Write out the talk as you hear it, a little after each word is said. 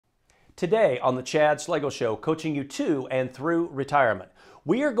Today on the Chad Slagle Show, coaching you to and through retirement,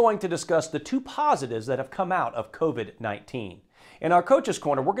 we are going to discuss the two positives that have come out of COVID-19. In our Coach's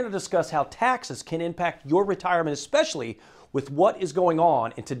Corner, we're going to discuss how taxes can impact your retirement, especially with what is going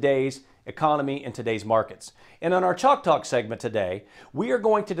on in today's economy and today's markets. And on our Chalk Talk segment today, we are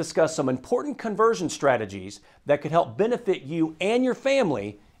going to discuss some important conversion strategies that could help benefit you and your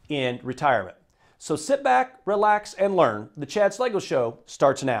family in retirement. So sit back, relax, and learn. The Chad Slagle Show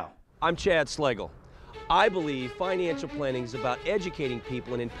starts now. I'm Chad Slagle. I believe financial planning is about educating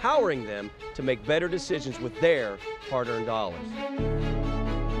people and empowering them to make better decisions with their hard-earned dollars.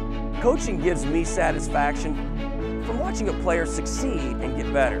 Coaching gives me satisfaction from watching a player succeed and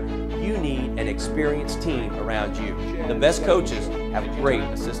get better. You need an experienced team around you. The best coaches have great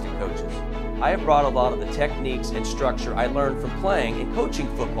assistant coaches. I have brought a lot of the techniques and structure I learned from playing and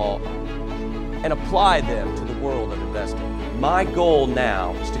coaching football and apply them to the world of investing. My goal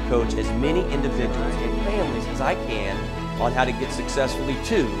now is to coach as many individuals and families as I can on how to get successfully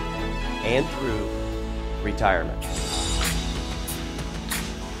to and through retirement.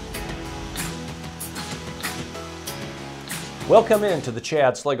 Welcome into the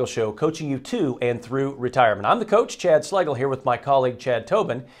Chad Slagle Show, coaching you to and through retirement. I'm the coach, Chad Slagle, here with my colleague, Chad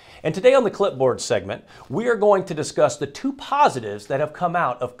Tobin. And today on the Clipboard segment, we are going to discuss the two positives that have come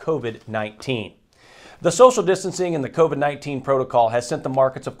out of COVID-19. The social distancing and the COVID-19 protocol has sent the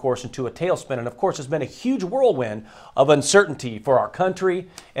markets, of course, into a tailspin, and of course has been a huge whirlwind of uncertainty for our country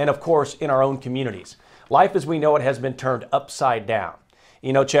and, of course, in our own communities. Life as we know it has been turned upside down.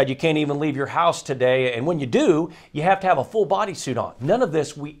 You know, Chad, you can't even leave your house today, and when you do, you have to have a full bodysuit on. None of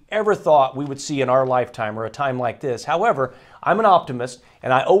this we ever thought we would see in our lifetime or a time like this. However, I'm an optimist,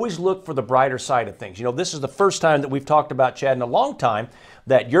 and I always look for the brighter side of things. You know, this is the first time that we've talked about, Chad, in a long time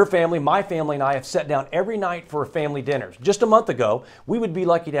that your family, my family, and I have sat down every night for a family dinner. Just a month ago, we would be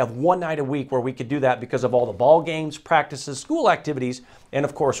lucky to have one night a week where we could do that because of all the ball games, practices, school activities, and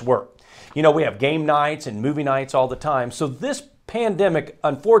of course, work. You know, we have game nights and movie nights all the time. So this pandemic,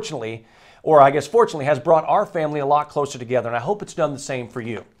 unfortunately, or I guess fortunately, has brought our family a lot closer together, and I hope it's done the same for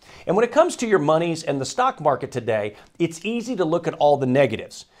you. And when it comes to your monies and the stock market today, it's easy to look at all the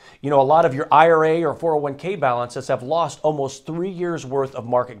negatives. You know, a lot of your IRA or 401k balances have lost almost 3 years worth of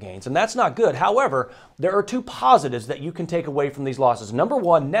market gains, and that's not good. However, there are two positives that you can take away from these losses. Number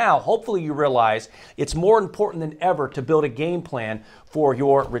one, now, hopefully you realize it's more important than ever to build a game plan for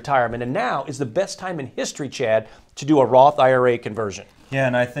your retirement. And now is the best time in history, Chad, to do a Roth IRA conversion. Yeah,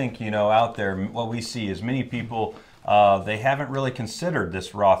 and I think, you know, out there, what we see is many people, they haven't really considered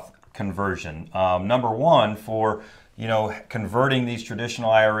this Roth conversion. Number one, for converting these traditional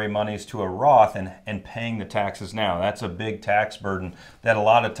IRA monies to a Roth and paying the taxes now. That's a big tax burden that a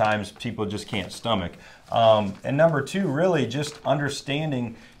lot of times people just can't stomach. And number two, really just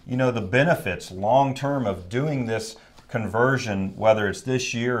understanding, the benefits long-term of doing this conversion, whether it's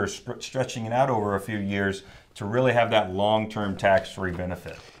this year or stretching it out over a few years, to really have that long-term tax-free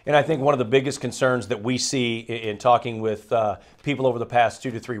benefit. And I think one of the biggest concerns that we see in talking with people over the past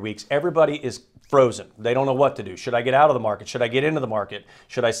 2 to 3 weeks, everybody is frozen. They don't know what to do. Should I get out of the market? Should I get into the market?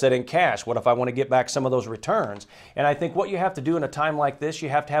 Should I sit in cash? What if I want to get back some of those returns? And I think what you have to do in a time like this, you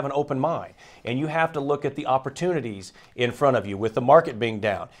have to have an open mind. And you have to look at the opportunities in front of you with the market being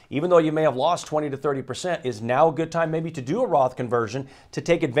down. Even though you may have lost 20 to 30%, is now a good time maybe to do a Roth conversion to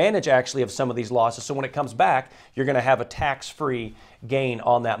take advantage actually of some of these losses. So when it comes back, you're going to have a tax-free gain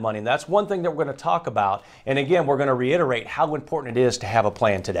on that money. And that's one thing that we're going to talk about. And again, we're going to reiterate how important it is to have a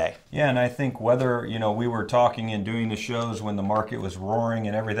plan today. Yeah, and I think whether, we were talking and doing the shows when the market was roaring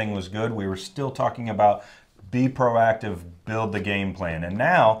and everything was good, we were still talking about be proactive, build the game plan. And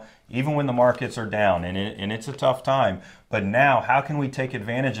now, even when the markets are down, and it's a tough time, but now how can we take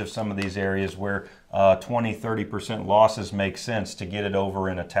advantage of some of these areas where 20, 30% losses make sense to get it over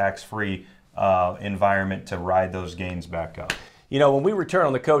in a tax-free environment to ride those gains back up? You know, when we return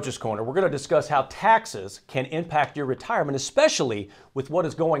on the Coach's Corner, we're going to discuss how taxes can impact your retirement, especially with what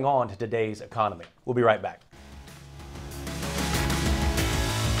is going on to today's economy. We'll be right back.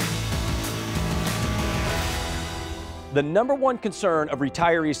 The number one concern of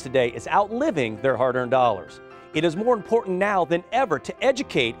retirees today is outliving their hard-earned dollars. It is more important now than ever to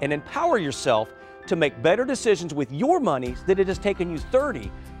educate and empower yourself to make better decisions with your monies that it has taken you 30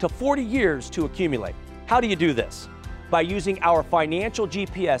 to 40 years to accumulate. How do you do this? By using our financial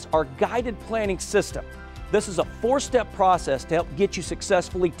GPS, our guided planning system. This is a 4-step process to help get you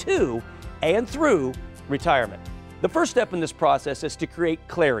successfully to and through retirement. The first step in this process is to create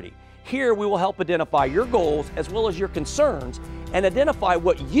clarity. Here we will help identify your goals as well as your concerns and identify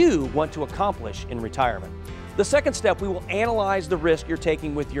what you want to accomplish in retirement. The second step, we will analyze the risk you're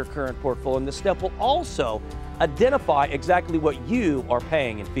taking with your current portfolio, and this step will also identify exactly what you are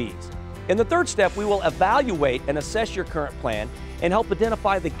paying in fees. In the third step, we will evaluate and assess your current plan and help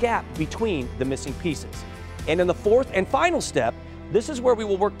identify the gap between the missing pieces. And in the fourth and final step, this is where we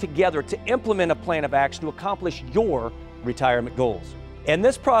will work together to implement a plan of action to accomplish your retirement goals. And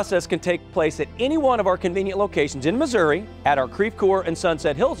this process can take place at any one of our convenient locations in Missouri, at our Creve Coeur and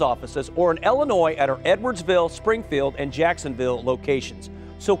Sunset Hills offices, or in Illinois at our Edwardsville, Springfield, and Jacksonville locations.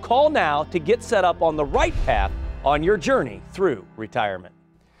 So call now to get set up on the right path on your journey through retirement.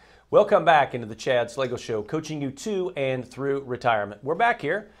 Welcome back into the Chad Slagle Show, coaching you to and through retirement. We're back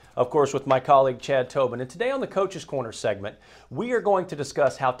here, of course, with my colleague Chad Tobin. And today on the Coach's Corner segment, we are going to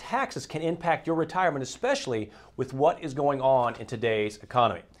discuss how taxes can impact your retirement, especially with what is going on in today's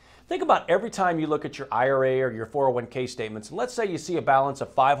economy. Think about every time you look at your IRA or your 401k statements, and let's say you see a balance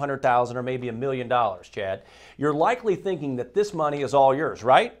of $500,000 or maybe $1 million, Chad. You're likely thinking that this money is all yours,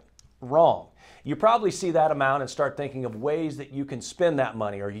 right? Wrong. You probably see that amount and start thinking of ways that you can spend that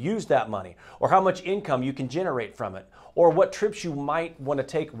money or use that money, or how much income you can generate from it, or what trips you might want to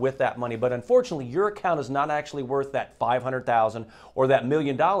take with that money. But unfortunately, your account is not actually worth that $500,000 or that $1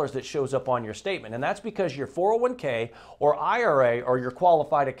 million that shows up on your statement. And that's because your 401k or IRA, or your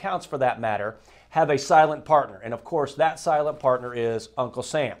qualified accounts for that matter, have a silent partner. And of course, that silent partner is Uncle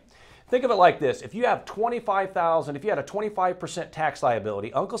Sam. Think of it like this. If you have $25,000, if you had a 25% tax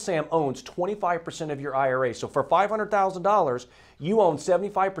liability, Uncle Sam owns 25% of your IRA. So for $500,000, you own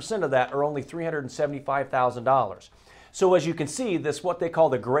 75% of that, or only $375,000. So as you can see, this what they call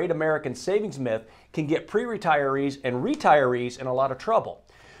the Great American Savings Myth can get pre-retirees and retirees in a lot of trouble.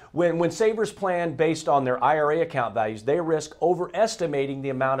 When savers plan based on their IRA account values, they risk overestimating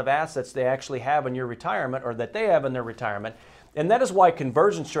the amount of assets they actually have in your retirement, or that they have in their retirement. And that is why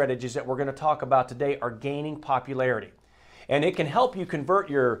conversion strategies that we're going to talk about today are gaining popularity. And it can help you convert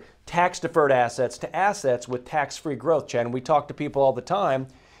your tax-deferred assets to assets with tax-free growth, Chad. And we talk to people all the time.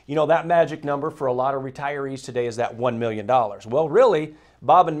 You know, that magic number for a lot of retirees today is that $1 million. Well, really,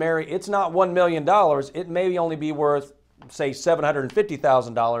 Bob and Mary, it's not $1 million. It may only be worth, say,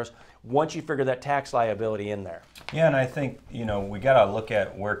 $750,000 once you figure that tax liability in there. Yeah, and I think, you know, we got to look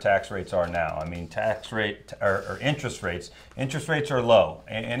at where tax rates are now. I mean, tax rate or interest rates are low,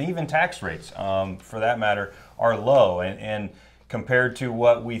 and even tax rates, for that matter, are low, and compared to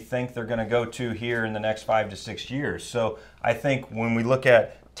what we think they're going to go to here in the next 5 to 6 years. So I think when we look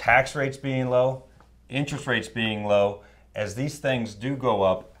at tax rates being low, interest rates being low, as these things do go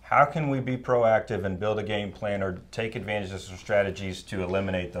up, how can we be proactive and build a game plan or take advantage of some strategies to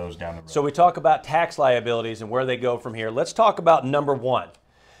eliminate those down the road? So we talk about tax liabilities and where they go from here. Let's talk about number one.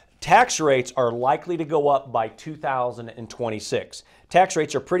 Tax rates are likely to go up by 2026. Tax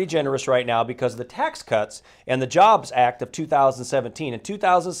rates are pretty generous right now because of the Tax Cuts and the Jobs Act of 2017. In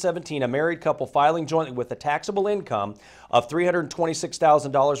 2017, a married couple filing jointly with a taxable income of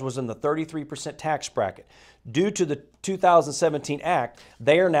 $326,000 was in the 33% tax bracket. Due to the 2017 Act,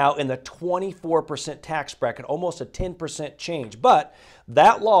 they are now in the 24% tax bracket, almost a 10% change. But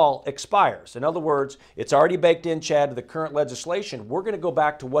that law expires. In other words, it's already baked in, Chad, to the current legislation. We're going to go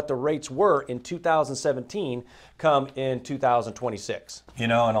back to what the rates were in 2017 come in 2026. You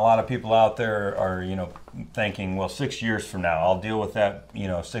know, and a lot of people out there are, you know, thinking, well, 6 years from now, I'll deal with that, you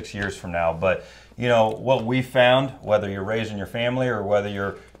know, 6 years from now. But, you know, what we found, whether you're raising your family or whether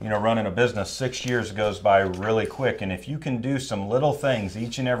you're, you know, running a business, 6 years goes by really quick. And if you can do some little things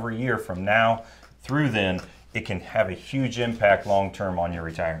each and every year from now through then, it can have a huge impact long-term on your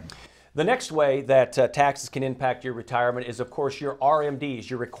retirement. The next way that taxes can impact your retirement is, of course, your RMDs,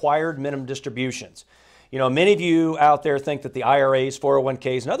 your required minimum distributions. You know, many of you out there think that the IRAs,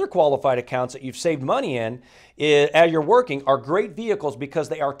 401ks, and other qualified accounts that you've saved money in as you're working are great vehicles because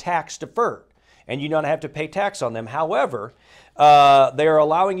they are tax deferred and you don't have to pay tax on them. However, they are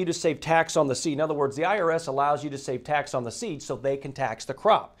allowing you to save tax on the seed. In other words, the IRS allows you to save tax on the seed so they can tax the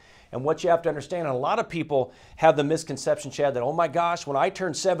crop. And what you have to understand, and a lot of people have the misconception, Chad, that, oh my gosh, when I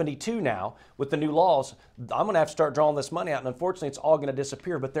turn 72 now with the new laws, I'm going to have to start drawing this money out. And unfortunately, it's all going to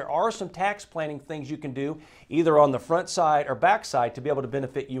disappear. But there are some tax planning things you can do either on the front side or back side to be able to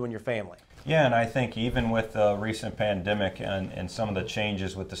benefit you and your family. Yeah, and I think even with the recent pandemic and some of the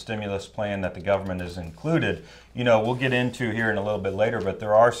changes with the stimulus plan that the government has included, you know, we'll get into here in a little bit later, but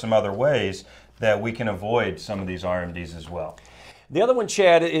there are some other ways that we can avoid some of these RMDs as well. The other one,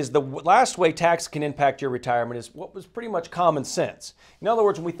 Chad, is the last way tax can impact your retirement is what was pretty much common sense. In other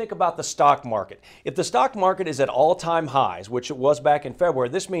words, when we think about the stock market, if the stock market is at all-time highs, which it was back in February,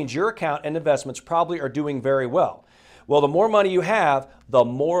 this means your account and investments probably are doing very well. Well, the more money you have, the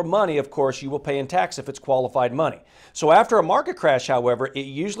more money, of course, you will pay in tax if it's qualified money. So after a market crash, however, it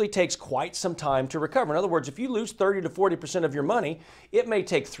usually takes quite some time to recover. In other words, if you lose 30 to 40% of your money, it may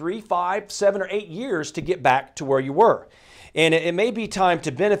take 3, 5, 7, or 8 years to get back to where you were. And it may be time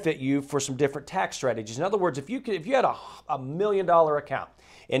to benefit you for some different tax strategies. In other words, if you had a $1 million account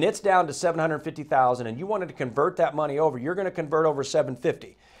and it's down to $750,000 and you wanted to convert that money over, you're going to convert over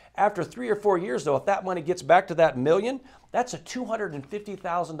 $750,000. After 3 or 4 years, though, if that money gets back to that $1 million, that's a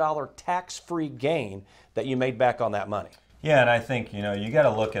 $250,000 tax-free gain that you made back on that money. Yeah, and I think, you got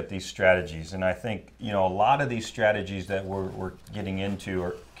to look at these strategies. And I think, a lot of these strategies that we're getting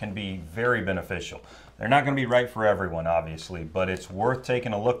into can be very beneficial. They're not going to be right for everyone, obviously, but it's worth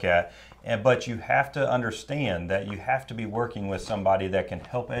taking a look at. But you have to understand that you have to be working with somebody that can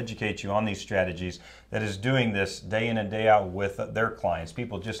help educate you on these strategies, that is doing this day in and day out with their clients,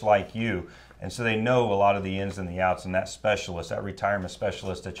 people just like you. And so they know a lot of the ins and the outs, and that specialist, that retirement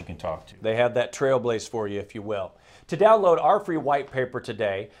specialist that you can talk to. They have that trailblaze for you, if you will. To download our free white paper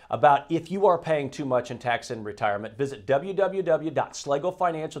today about if you are paying too much in tax in retirement, visit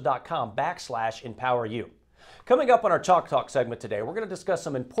www.schlegelfinancial.com/empoweryou. Coming up on our Chalk Talk segment today, we're going to discuss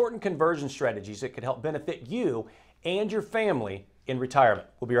some important conversion strategies that could help benefit you and your family in retirement.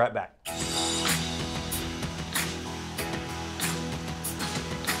 We'll be right back.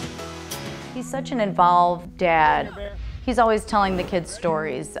 He's such an involved dad. He's always telling the kids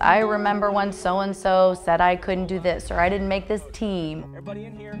stories. I remember when so-and-so said I couldn't do this or I didn't make this team.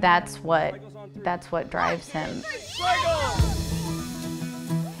 That's what drives him.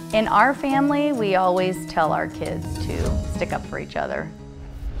 In our family, we always tell our kids to stick up for each other,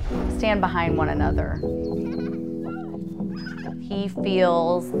 stand behind one another. He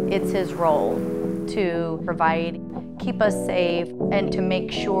feels it's his role to provide, keep us safe, and to make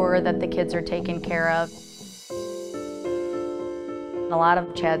sure that the kids are taken care of. A lot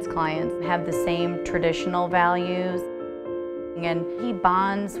of Chad's clients have the same traditional values, and he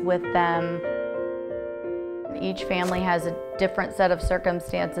bonds with them. Each family has a different set of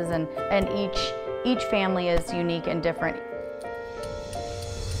circumstances, and each family is unique and different.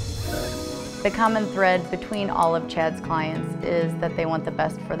 The common thread between all of Chad's clients is that they want the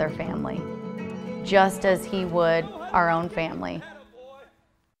best for their family, just as he would our own family.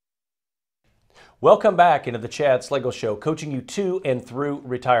 Welcome back into the Chad Slagle Show, coaching you to and through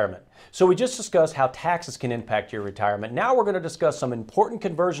retirement. So we just discussed how taxes can impact your retirement. Now we're going to discuss some important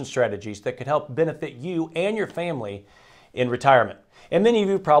conversion strategies that could help benefit you and your family in retirement. And many of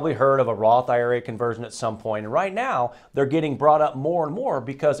you have probably heard of a Roth IRA conversion at some point. And right now, they're getting brought up more and more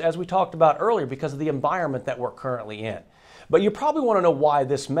because, as we talked about earlier, because of the environment that we're currently in. But you probably want to know why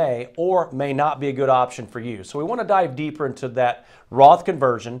this may or may not be a good option for you. So we want to dive deeper into that Roth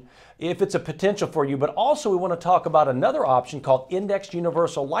conversion, if it's a potential for you, but also we want to talk about another option called indexed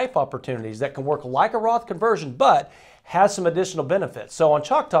universal life opportunities that can work like a Roth conversion, but has some additional benefits. So on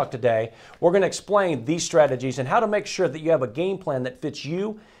Chalk Talk today, we're going to explain these strategies and how to make sure that you have a game plan that fits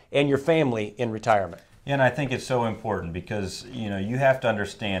you and your family in retirement. Yeah, and I think it's so important because, you have to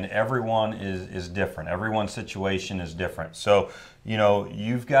understand everyone is different. Everyone's situation is different. So,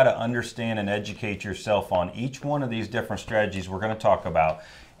 you've got to understand and educate yourself on each one of these different strategies we're going to talk about,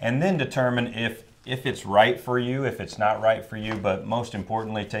 and then determine if it's right for you, if it's not right for you, but most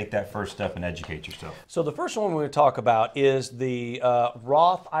importantly, take that first step and educate yourself. So the first one we're going to talk about is the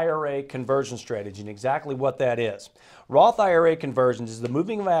Roth IRA conversion strategy and exactly what that is. Roth IRA conversions is the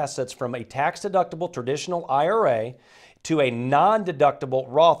moving of assets from a tax-deductible traditional IRA to a non-deductible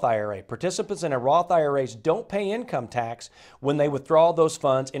Roth IRA. Participants in a Roth IRAs don't pay income tax when they withdraw those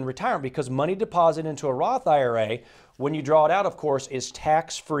funds in retirement because money deposited into a Roth IRA, when you draw it out, of course, is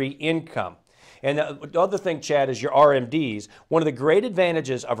tax-free income. And the other thing, Chad, is your RMDs. One of the great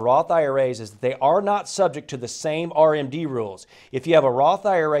advantages of Roth IRAs is that they are not subject to the same RMD rules. If you have a Roth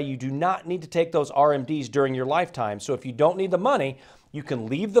IRA, you do not need to take those RMDs during your lifetime. So if you don't need the money, you can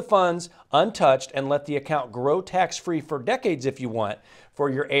leave the funds untouched and let the account grow tax-free for decades if you want, for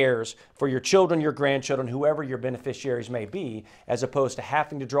your heirs, for your children, your grandchildren, whoever your beneficiaries may be, as opposed to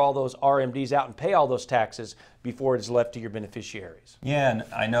having to draw those RMDs out and pay all those taxes before it is left to your beneficiaries. Yeah, and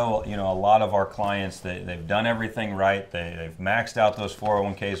I know, a lot of our clients, they've done everything right. They've maxed out those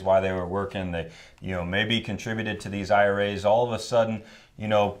 401ks while they were working. They, maybe contributed to these IRAs. All of a sudden,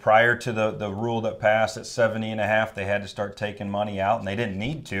 prior to the rule that passed at 70 and a half, they had to start taking money out and they didn't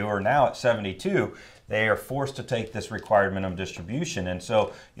need to, or now at 72, they are forced to take this required minimum distribution. And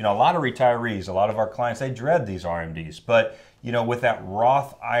so, a lot of retirees, a lot of our clients, they dread these RMDs. But, with that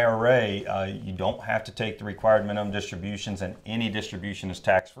Roth IRA, you don't have to take the required minimum distributions, and any distribution is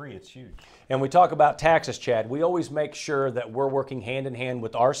tax-free. It's huge. And we talk about taxes, Chad. We always make sure that we're working hand in hand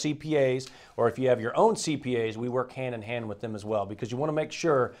with our CPAs, or if you have your own CPAs, we work hand in hand with them as well, because you want to make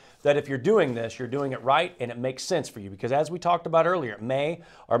sure that if you're doing this, you're doing it right and it makes sense for you, because as we talked about earlier, it may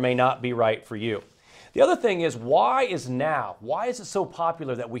or may not be right for you. The other thing is, why is now? Why is it so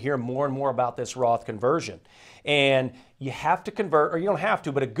popular that we hear more and more about this Roth conversion? And you have to convert, or you don't have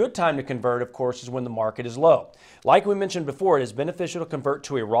to, but a good time to convert, of course, is when the market is low. Like we mentioned before, it is beneficial to convert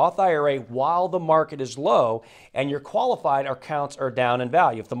to a Roth IRA while the market is low and your qualified accounts are down in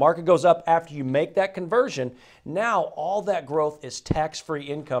value. If the market goes up after you make that conversion, now all that growth is tax-free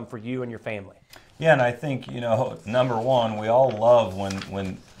income for you and your family. Yeah, and I think, number one, we all love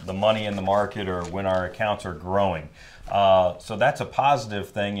when the money in the market or when our accounts are growing. So that's a positive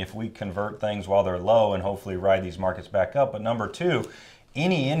thing if we convert things while they're low and hopefully ride these markets back up. But number two,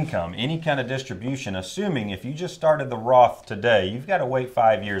 any income, any kind of distribution, assuming if you just started the Roth today, you've got to wait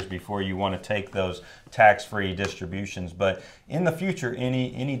 5 years before you want to take those tax-free distributions. But in the future,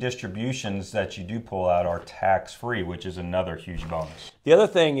 any distributions that you do pull out are tax-free, which is another huge bonus. The other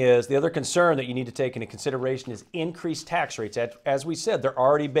thing is, the other concern that you need to take into consideration is increased tax rates. As we said, they're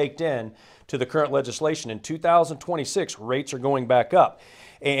already baked in to the current legislation. In 2026, rates are going back up.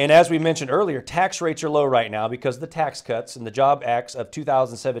 And as we mentioned earlier, tax rates are low right now because of the tax cuts and the Job Acts of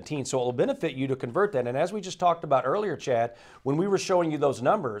 2017. So it will benefit you to convert that. And as we just talked about earlier, Chad, when we were showing you those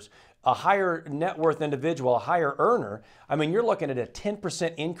numbers, a higher net worth individual, a higher earner, I mean, you're looking at a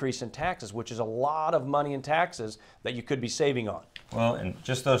 10% increase in taxes, which is a lot of money in taxes that you could be saving on. Well, and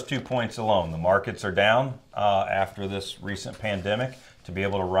just those 2 points alone, the markets are down after this recent pandemic. To be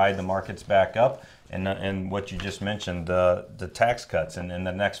able to ride the markets back up, and what you just mentioned, the tax cuts, and in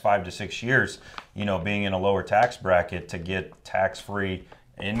the next 5 to 6 years, being in a lower tax bracket to get tax-free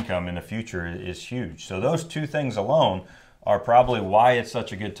income in the future is huge. So those two things alone are probably why it's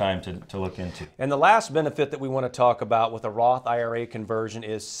such a good time to look into. And the last benefit that we want to talk about with a Roth IRA conversion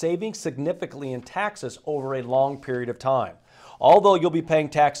is saving significantly in taxes over a long period of time. Although you'll be paying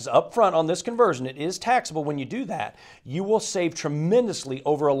taxes up front on this conversion, it is taxable when you do that, you will save tremendously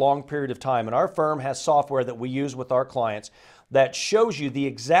over a long period of time. And our firm has software that we use with our clients that shows you the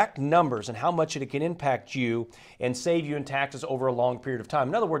exact numbers and how much it can impact you and save you in taxes over a long period of time.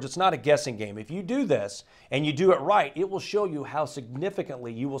 In other words, it's not a guessing game. If you do this and you do it right, it will show you how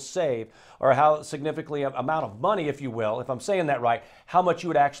significantly you will save, or how significantly amount of money, if you will, if I'm saying that right, how much you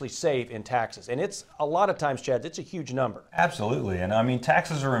would actually save in taxes. And it's a lot of times, Chad, it's a huge number. Absolutely. And I mean,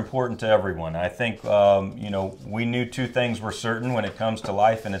 taxes are important to everyone. I think, we knew two things were certain when it comes to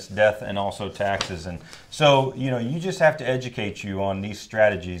life, and it's death and also taxes. And so, you just have to educate you on these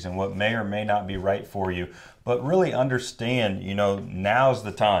strategies and what may or may not be right for you, but really understand, now's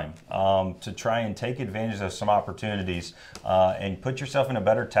the time to try and take advantage of some opportunities and put yourself in a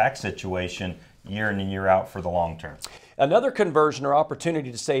better tax situation year in and year out for the long term. Another conversion or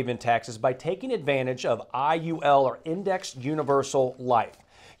opportunity to save in taxes by taking advantage of IUL, or Indexed Universal Life.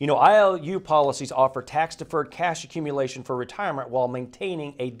 ILU policies offer tax-deferred cash accumulation for retirement while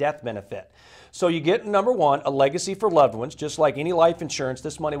maintaining a death benefit. So you get, number one, a legacy for loved ones. Just like any life insurance,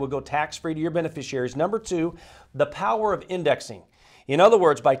 this money will go tax-free to your beneficiaries. Number two, the power of indexing. In other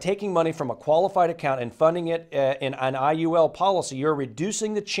words, by taking money from a qualified account and funding it in an IUL policy, you're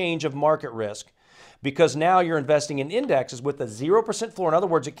reducing the change of market risk, because now you're investing in indexes with a 0% floor. In other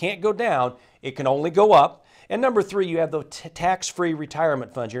words, it can't go down, it can only go up. And number three, you have the tax-free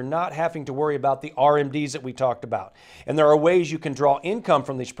retirement funds. You're not having to worry about the RMDs that we talked about. And there are ways you can draw income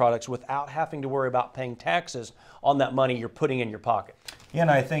from these products without having to worry about paying taxes on that money you're putting in your pocket. Yeah,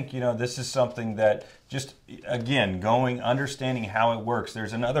 and I think, this is something that just, again, understanding how it works.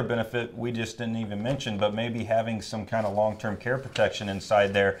 There's another benefit we just didn't even mention, but maybe having some kind of long-term care protection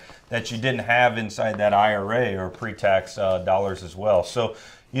inside there that you didn't have inside that IRA or pre-tax dollars as well. So,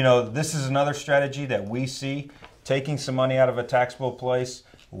 this is another strategy that we see, taking some money out of a taxable place,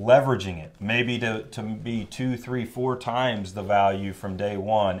 leveraging it, maybe to be 2, 3, 4 times the value from day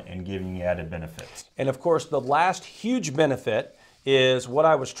one, and giving you added benefits. And of course, the last huge benefit is what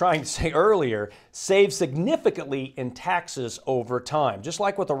I was trying to say earlier: save significantly in taxes over time. Just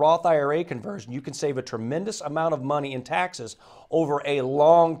like with the Roth IRA conversion, you can save a tremendous amount of money in taxes over a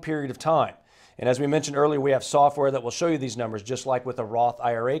long period of time. And as we mentioned earlier, we have software that will show you these numbers. Just like with a Roth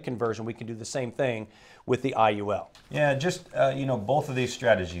IRA conversion, we can do the same thing with the IUL. Yeah, just, both of these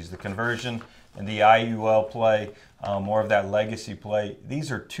strategies, the conversion and the IUL play, more of that legacy play,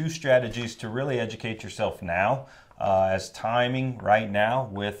 these are two strategies to really educate yourself now, as timing right now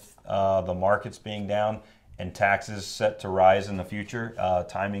with the markets being down and taxes set to rise in the future,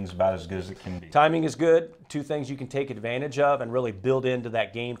 timing is about as good as it can be. Timing is good. Two things you can take advantage of and really build into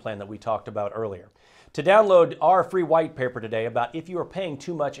that game plan that we talked about earlier. To download our free white paper today about if you are paying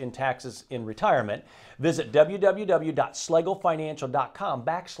too much in taxes in retirement, visit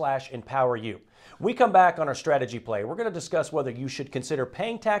www.schlegelfinancial.com/empoweryou. We come back on our strategy play. We're going to discuss whether you should consider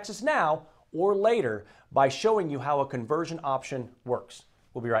paying taxes now or later by showing you how a conversion option works.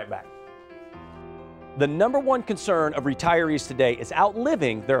 We'll be right back. The number one concern of retirees today is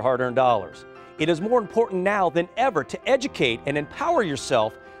outliving their hard-earned dollars. It is more important now than ever to educate and empower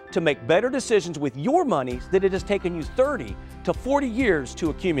yourself to make better decisions with your money that it has taken you 30 to 40 years to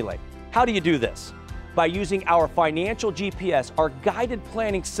accumulate. How do you do this? By using our financial GPS, our guided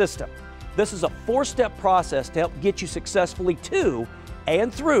planning system. This is a 4-step process to help get you successfully to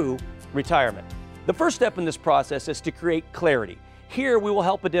and through retirement. The first step in this process is to create clarity. Here we will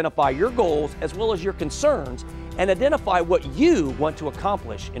help identify your goals as well as your concerns and identify what you want to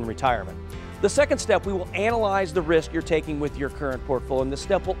accomplish in retirement. The second step, we will analyze the risk you're taking with your current portfolio, and this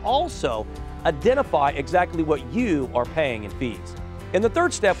step will also identify exactly what you are paying in fees. In the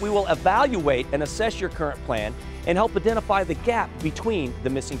third step, we will evaluate and assess your current plan and help identify the gap between the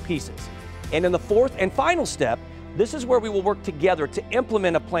missing pieces. And in the fourth and final step, this is where we will work together to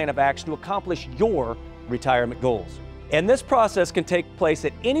implement a plan of action to accomplish your retirement goals. And this process can take place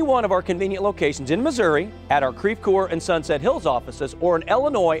at any one of our convenient locations in Missouri, at our Creve Coeur and Sunset Hills offices, or in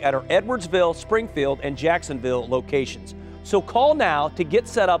Illinois at our Edwardsville, Springfield, and Jacksonville locations. So call now to get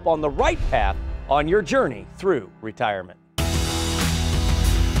set up on the right path on your journey through retirement.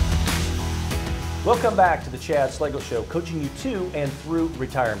 Welcome back to the Chad Slagle Show, coaching you to and through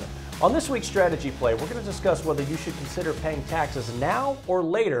retirement. On this week's strategy play, we're going to discuss whether you should consider paying taxes now or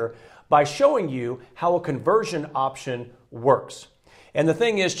later by showing you how a conversion option works. And the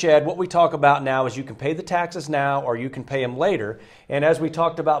thing is, Chad, what we talk about now is you can pay the taxes now or you can pay them later. And as we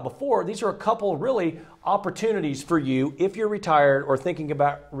talked about before, these are a couple really opportunities for you if you're retired or thinking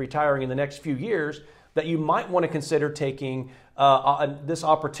about retiring in the next few years that you might want to consider taking this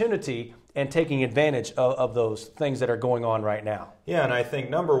opportunity and taking advantage of those things that are going on right now. Yeah, and I think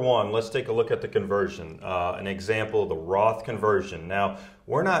number one, let's take a look at the conversion. An example, the Roth conversion. Now,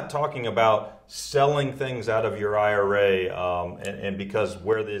 we're not talking about selling things out of your IRA and because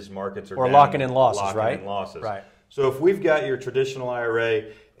where these markets are or down, locking in losses, right? In losses. Right. So if we've got your traditional IRA,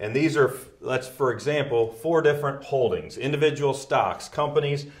 and these are, let's for example, 4 different holdings, individual stocks,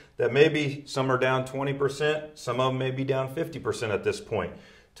 companies that maybe some are down 20%, some of them may be down 50% at this point.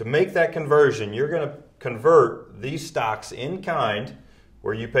 To make that conversion, you're going to convert these stocks in kind,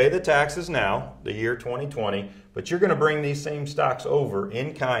 where you pay the taxes now, the year 2020, but you're going to bring these same stocks over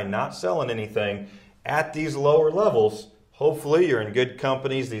in kind, not selling anything at these lower levels. Hopefully you're in good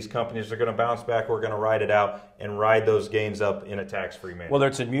companies. These companies are going to bounce back. We're going to ride it out and ride those gains up in a tax-free manner. Whether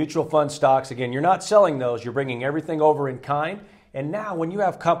it's in mutual fund stocks, again, you're not selling those. You're bringing everything over in kind. And now when you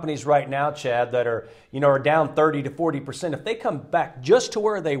have companies right now, Chad, that are, are down 30 to 40%, if they come back just to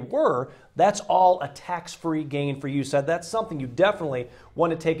where they were, that's all a tax-free gain for you. So that's something you definitely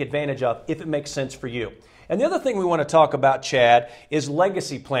want to take advantage of if it makes sense for you. And the other thing we want to talk about, Chad, is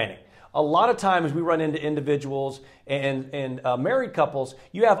legacy planning. A lot of times we run into individuals and married couples,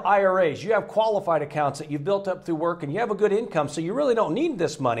 you have IRAs, you have qualified accounts that you've built up through work and you have a good income, so you really don't need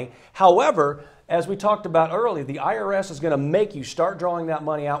this money. However, as we talked about earlier, the IRS is going to make you start drawing that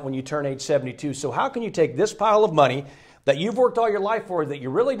money out when you turn age 72. So how can you take this pile of money that you've worked all your life for, that you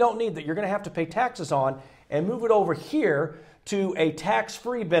really don't need, that you're going to have to pay taxes on, and move it over here to a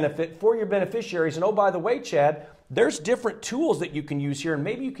tax-free benefit for your beneficiaries? And oh, by the way, Chad, there's different tools that you can use here, and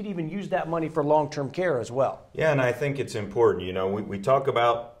maybe you could even use that money for long-term care as well. Yeah, and I think it's important. We talk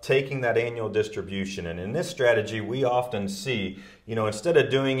about taking that annual distribution, and in this strategy, we often see, instead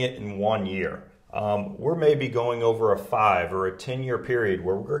of doing it in 1 year, we're maybe going over a 5 or a 10-year period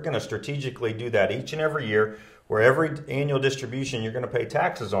where we're going to strategically do that each and every year, where every annual distribution you're going to pay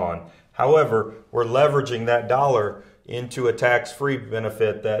taxes on. However, we're leveraging that dollar into a tax-free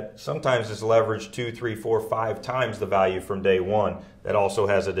benefit that sometimes is leveraged 2, 3, 4, 5 times the value from day one that also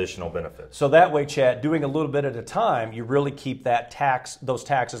has additional benefits. So that way, Chad, doing a little bit at a time, you really keep those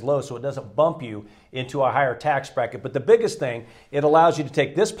taxes low so it doesn't bump you into a higher tax bracket. But the biggest thing, it allows you to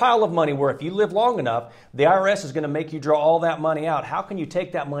take this pile of money where if you live long enough, the IRS is going to make you draw all that money out. How can you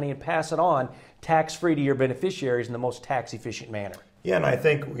take that money and pass it on tax-free to your beneficiaries in the most tax-efficient manner? Yeah, and I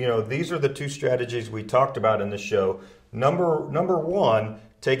think, these are the two strategies we talked about in the show. Number one,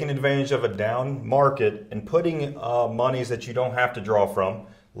 taking advantage of a down market and putting monies that you don't have to draw from,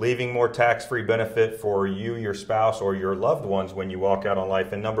 leaving more tax-free benefit for you, your spouse, or your loved ones when you walk out on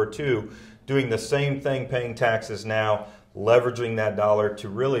life. And number two, doing the same thing, paying taxes now, leveraging that dollar to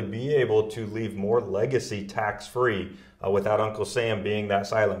really be able to leave more legacy tax-free without Uncle Sam being that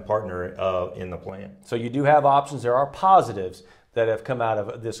silent partner in the plan. So you do have options. There are positives that have come out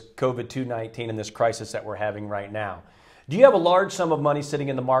of this COVID-19 and this crisis that we're having right now. Do you have a large sum of money sitting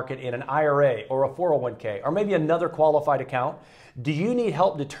in the market in an IRA or a 401k or maybe another qualified account? Do you need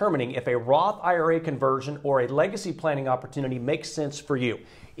help determining if a Roth IRA conversion or a legacy planning opportunity makes sense for you?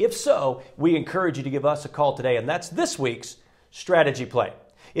 If so, we encourage you to give us a call today, and that's this week's Strategy Play.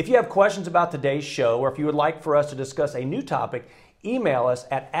 If you have questions about today's show or if you would like for us to discuss a new topic, email us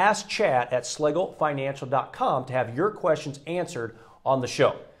at askchat@schlegelfinancial.com to have your questions answered on the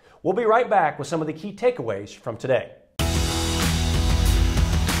show. We'll be right back with some of the key takeaways from today.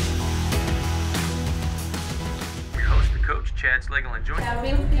 Your host, the coach, Chad Schlegel, and joining I'll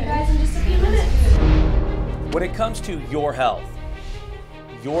be with you guys in just a few minutes. When it comes to your health,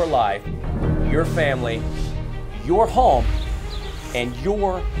 your life, your family, your home, and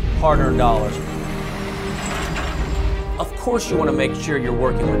your hard-earned dollars, of course you want to make sure you're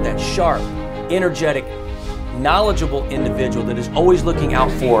working with that sharp, energetic, knowledgeable individual that is always looking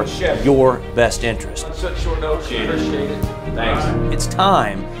out for your best interest. On such short notice, appreciate it. Thanks. It's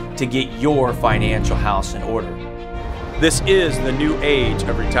time to get your financial house in order. This is the new age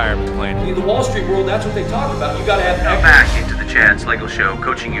of retirement planning. In the Wall Street world, that's what they talk about. You got to have Now back into the Chad Schlegel Show,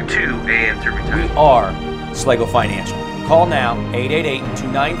 coaching you to and through retirement. We are Schlegel Financial. Call now,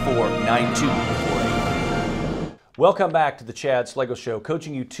 888-294-9248. Welcome back to the Chad Schlegel Show,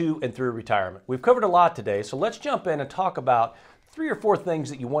 coaching you to and through retirement. We've covered a lot today, so let's jump in and talk about 3 or 4 things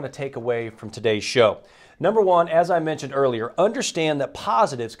that you want to take away from today's show. Number 1, as I mentioned earlier, understand that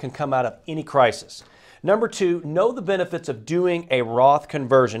positives can come out of any crisis. Number 2, know the benefits of doing a Roth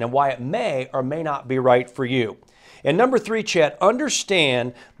conversion and why it may or may not be right for you. And number 3, Chad,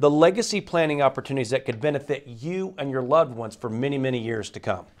 understand the legacy planning opportunities that could benefit you and your loved ones for many, many years to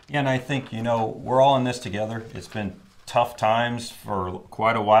come. Yeah, and I think, we're all in this together. It's been tough times for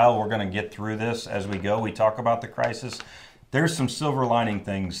quite a while. We're going to get through this as we go. We talk about the crisis. There's some silver lining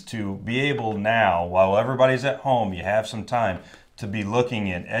things to be able now, while everybody's at home, you have some time to be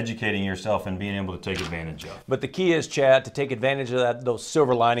looking and educating yourself and being able to take advantage of. But the key is, Chad, to take advantage of those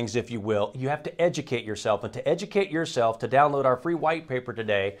silver linings, if you will, you have to educate yourself. And to educate yourself, to download our free white paper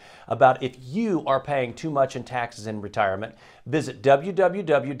today about if you are paying too much in taxes in retirement, visit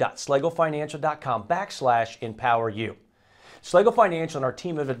www.schlegelfinancial.com/empoweryou. Schlegel Financial and our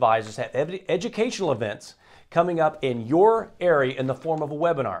team of advisors have educational events coming up in your area in the form of a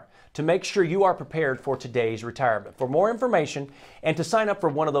webinar to make sure you are prepared for today's retirement. For more information and to sign up for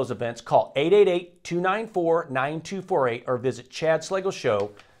one of those events, call 888-294-9248 or visit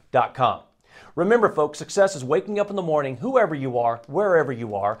chadschlegelshow.com. Remember, folks, success is waking up in the morning, whoever you are, wherever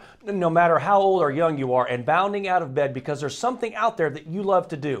you are, no matter how old or young you are, and bounding out of bed because there's something out there that you love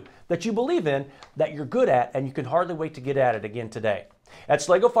to do, that you believe in, that you're good at, and you can hardly wait to get at it again today. At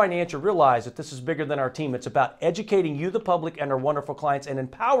Schlegel Financial, realize that this is bigger than our team. It's about educating you, the public, and our wonderful clients, and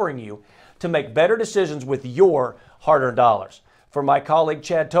empowering you to make better decisions with your hard-earned dollars. For my colleague,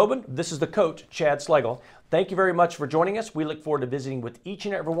 Chad Tobin, this is the coach, Chad Schlegel. Thank you very much for joining us. We look forward to visiting with each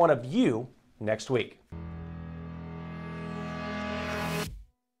and every one of you next week.